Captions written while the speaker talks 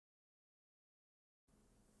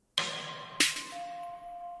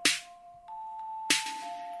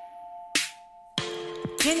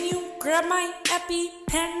Can you grab my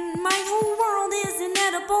EpiPen? My whole world is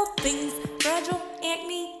inedible things. Fragile,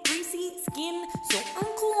 acne, greasy skin. So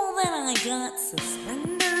uncool that I got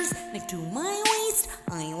suspenders next to my waist.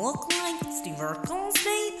 I look like Steve Urkel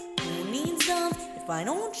state. Who needs love if I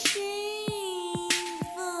don't shave?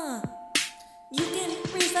 You can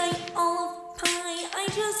recite all of pie. I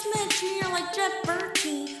just met you, you're like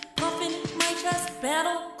Jeopardy. Puffin my chest,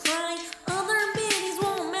 battle cry. Other biddies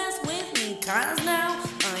won't mess with me, cause now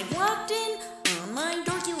I'm locked in on my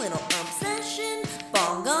dorky little obsession.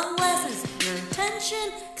 Ball gum glasses, your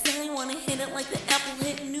attention, cause I wanna hit it like the apple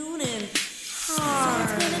hit Newton. So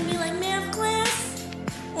it's gonna be like math class,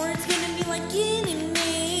 or it's gonna be like getting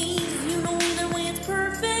A's. You know either way it's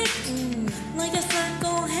perfect, like a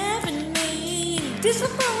circle having name. This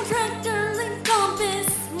with protractors and compass,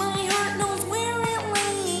 my heart knows where it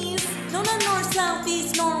lays. No, not north, south,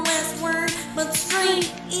 east, nor westward, but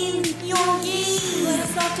straight in your gaze. Let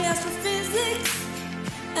us talk to astrophysics,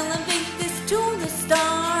 elevate this to the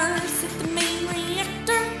stars. Hit the main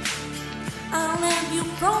reactor, I'll have you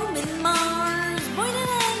probing Mars. Boy, did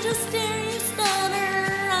I just stare, you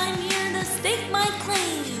stutter. I'm here to stake my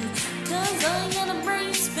claim, cause I got a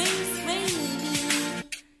brave space baby,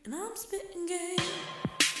 and I'm spitting game.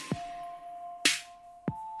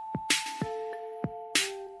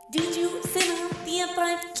 Did you sit on the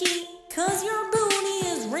F5 key? Cause your booty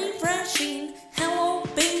is refreshing. Hello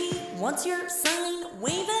baby, what's your sign?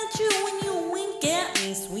 Wave at you when you wink at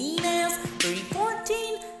me. Sweet ass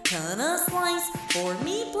 314, cut a slice for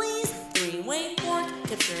me please. Three-way fork,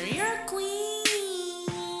 capture your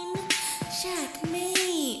queen.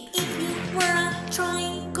 Checkmate. If you were a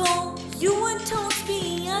triangle, you would totally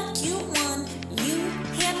be a cute one. You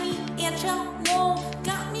had me at your wall,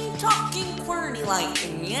 got me talking QWERTY like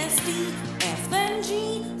ASD, F and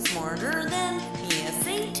G, smarter than the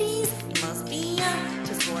SATs. You must be a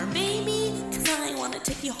just for baby, cause I wanna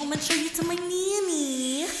take you home and show you to my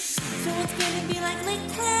nanny. So it's gonna be like late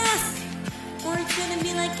class, or it's gonna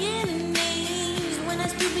be like getting A's. When I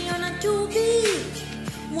be or not to be,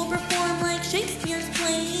 we'll perform like Shakespeare's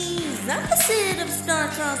plays. Opposite of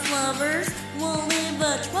star-crossed lovers, we'll live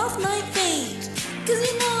a 12th night fate. Cause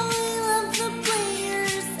you know I love the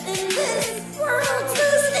players, and this world's the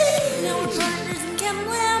stage. Now we're partners in Chem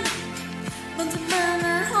Lab, Bunsen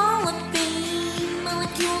burner Hall of Fame.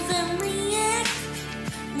 Molecules that react,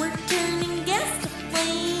 we're turning gas to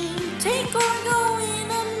flame. Take or go in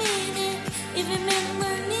a minute, if it meant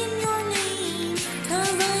learning your name.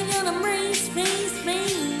 Cause I got a brave space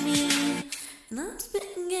baby, and I'm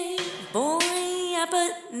spitting game. Boy, I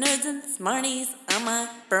put nerds and smarties on my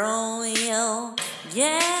broil.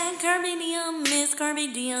 Yeah, carbidium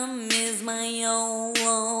is my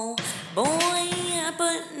YOLO. Boy, I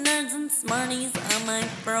put nerds and smarties on my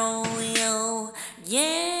broil.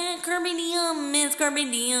 Yeah, carbidium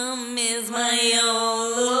is my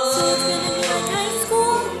YOLO. So it's gonna be like high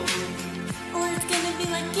school, or it's gonna be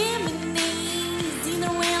like giving A's.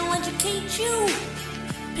 Either way, I'll educate you.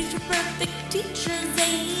 Picture perfect teacher's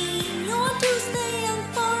aid. You want to stay on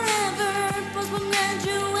forever, post when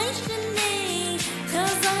graduation day.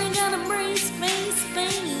 Cause I got a brave space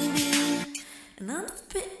baby, and I'm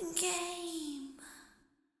spitting game.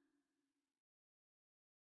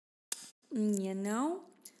 You know,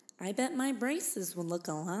 I bet my braces would look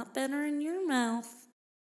a lot better in your mouth.